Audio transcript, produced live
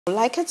I'd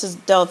like her to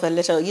delve a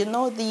little. You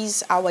know,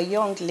 these our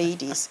young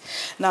ladies.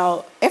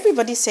 Now,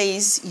 everybody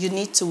says you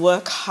need to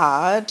work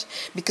hard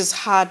because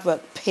hard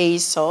work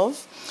pays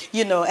off.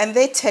 You know, and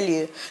they tell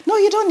you, no,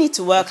 you don't need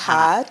to work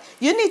hard.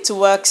 You need to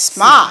work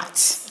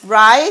smart,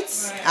 right?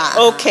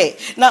 Okay.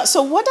 Now,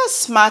 so what does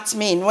smart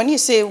mean when you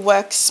say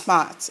work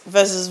smart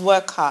versus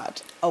work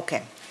hard?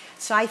 Okay.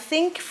 So I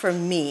think for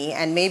me,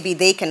 and maybe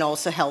they can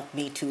also help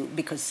me too,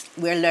 because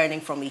we're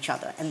learning from each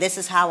other. And this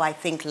is how I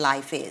think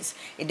life is.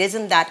 It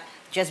isn't that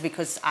just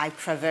because I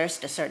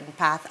traversed a certain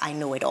path, I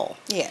know it all.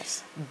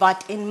 Yes.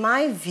 But in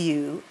my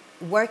view,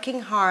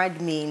 working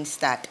hard means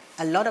that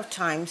a lot of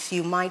times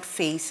you might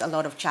face a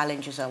lot of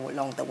challenges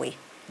along the way.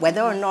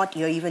 Whether or not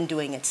you're even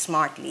doing it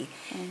smartly,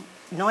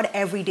 not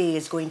every day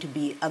is going to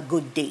be a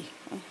good day.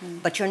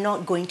 But you're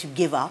not going to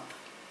give up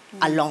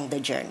along the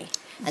journey.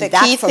 And the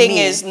key thing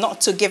is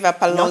not to give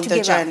up along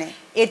the journey.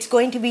 It's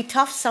going to be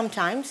tough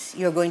sometimes.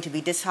 You're going to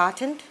be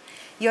disheartened.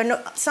 You're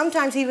not,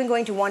 sometimes even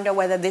going to wonder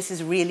whether this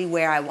is really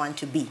where I want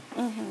to be.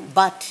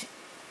 But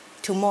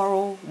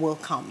tomorrow will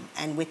come.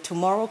 And with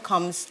tomorrow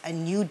comes a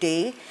new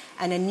day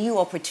and a new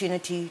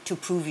opportunity to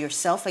prove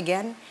yourself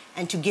again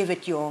and to give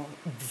it your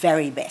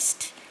very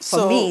best.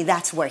 For me,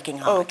 that's working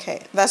hard.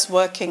 Okay, that's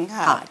working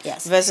hard,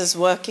 yes. Versus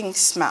working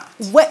smart.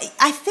 Well,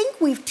 I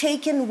think we've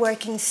taken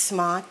working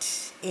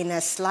smart in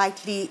a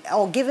slightly,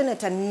 or given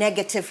it a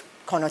negative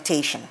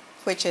connotation.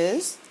 Which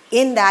is?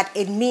 In that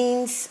it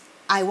means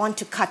I want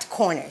to cut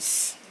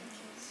corners.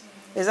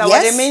 Is that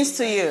what it means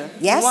to you?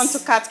 Yes. You want to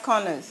cut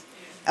corners.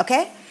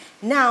 Okay?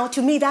 Now,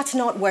 to me, that's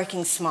not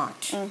working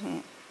smart.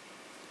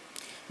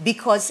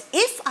 Because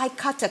if I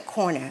cut a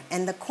corner,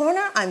 and the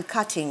corner I'm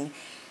cutting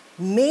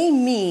may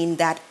mean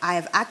that I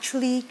have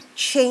actually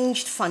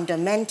changed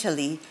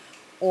fundamentally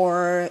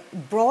or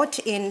brought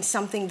in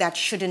something that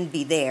shouldn't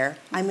be there,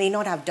 I may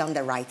not have done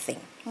the right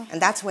thing.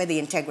 And that's where the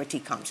integrity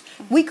comes.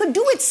 We could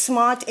do it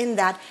smart in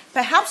that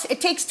perhaps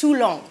it takes too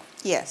long.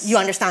 Yes. You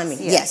understand me?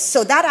 Yes.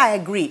 So that I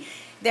agree.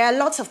 There are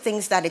lots of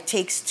things that it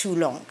takes too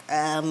long.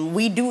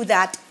 We do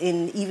that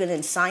even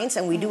in science,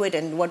 and we do it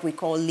in what we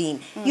call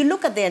lean. You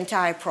look at the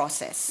entire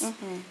process.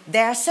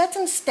 There are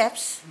certain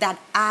steps that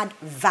add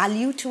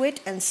value to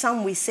it, and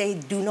some we say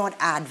do not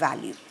add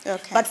value.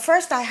 Okay. But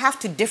first I have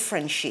to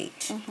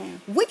differentiate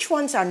which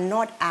ones are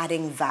not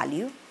adding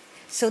value,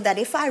 so that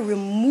if I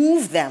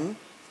remove them,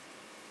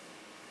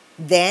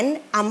 then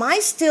am I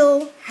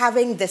still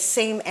having the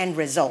same end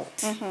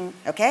result?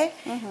 Okay?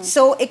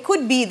 So it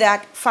could be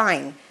that,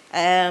 fine,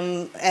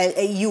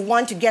 you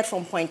want to get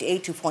from point A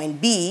to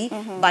point B,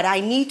 but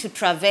I need to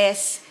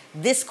traverse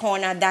this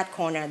corner, that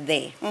corner,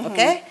 there.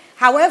 Okay?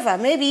 However,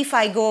 maybe if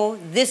I go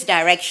this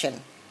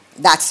direction,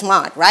 that's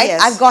smart, right?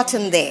 Yes. I've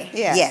gotten there.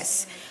 Yes.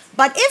 Yes.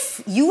 But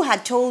if you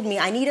had told me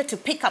I needed to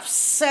pick up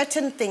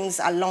certain things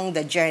along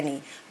the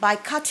journey, by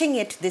cutting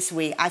it this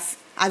way,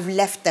 I've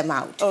left them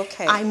out.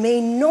 Okay. I may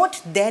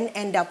not then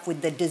end up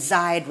with the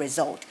desired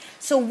result.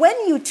 So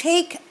when you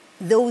take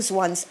those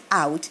ones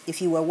out,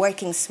 if you were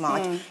working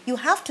smart, you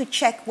have to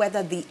check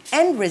whether the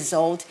end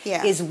result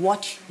is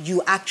what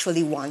you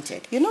actually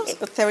wanted. You know,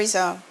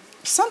 Theresah,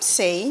 some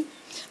say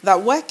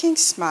that working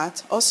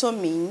smart also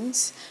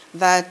means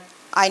that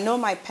I know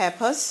my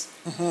purpose,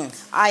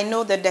 I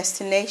know the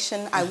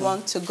destination I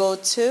want to go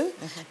to,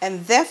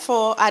 and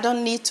therefore I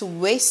don't need to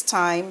waste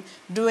time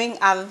doing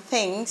other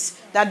things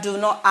that do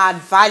not add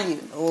value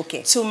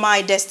to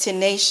my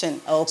destination.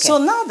 So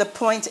now the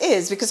point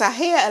is, because I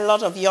hear a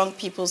lot of young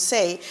people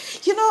say,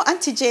 you know,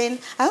 Auntie Jane,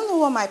 I don't know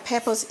what my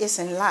purpose is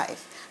in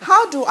life.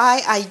 How do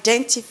I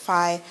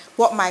identify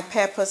what my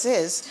purpose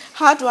is?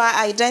 How do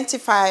I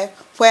identify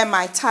where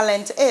my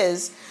talent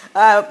is?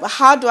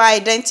 How do I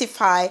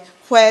identify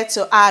where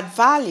to add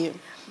value?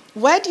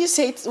 What do you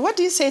say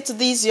to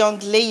these young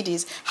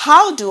ladies?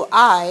 How do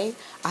I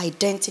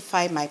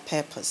identify my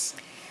purpose?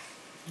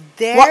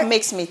 What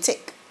makes me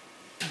tick?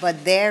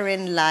 But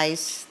therein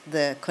lies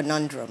the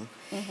conundrum.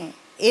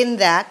 In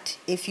that,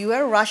 if you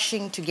are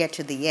rushing to get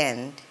to the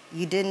end,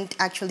 you didn't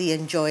actually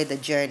enjoy the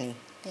journey.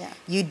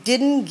 You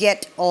didn't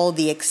get all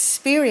the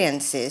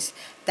experiences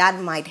that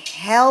might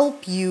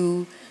help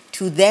you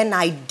to then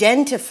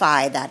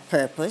identify that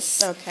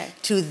purpose,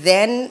 to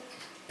then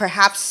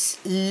perhaps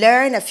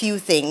learn a few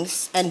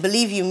things. And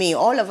believe you me,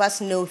 all of us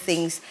know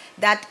things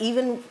that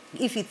even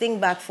if you think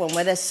back from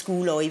whether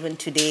school or even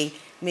today,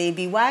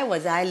 maybe why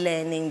was I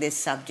learning this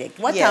subject?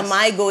 What am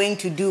I going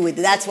to do with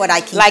it? That's what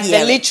I keep hearing.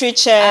 The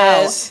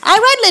literatures. I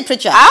read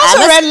literature. I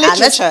also read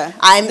literature.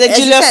 The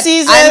Julius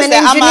Caesars, I'm an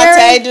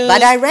engineer,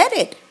 but I read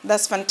it.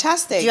 That's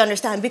fantastic. Do you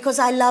understand? Because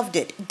I loved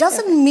it. It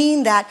doesn't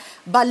mean that,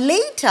 but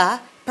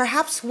later,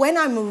 perhaps when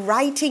I'm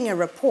writing a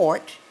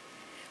report,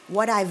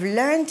 what I've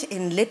learned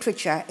in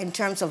literature in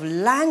terms of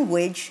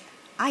language,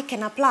 I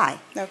can apply.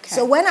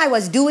 So when I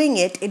was doing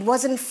it, it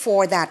wasn't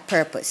for that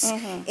purpose.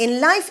 In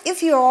life,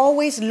 if you're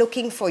always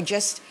looking for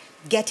just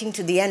getting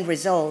to the end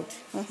result,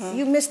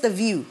 you miss the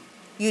view.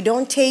 You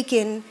don't take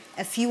in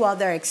a few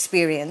other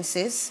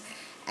experiences,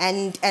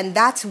 and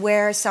that's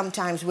where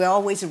sometimes we're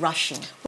always rushing.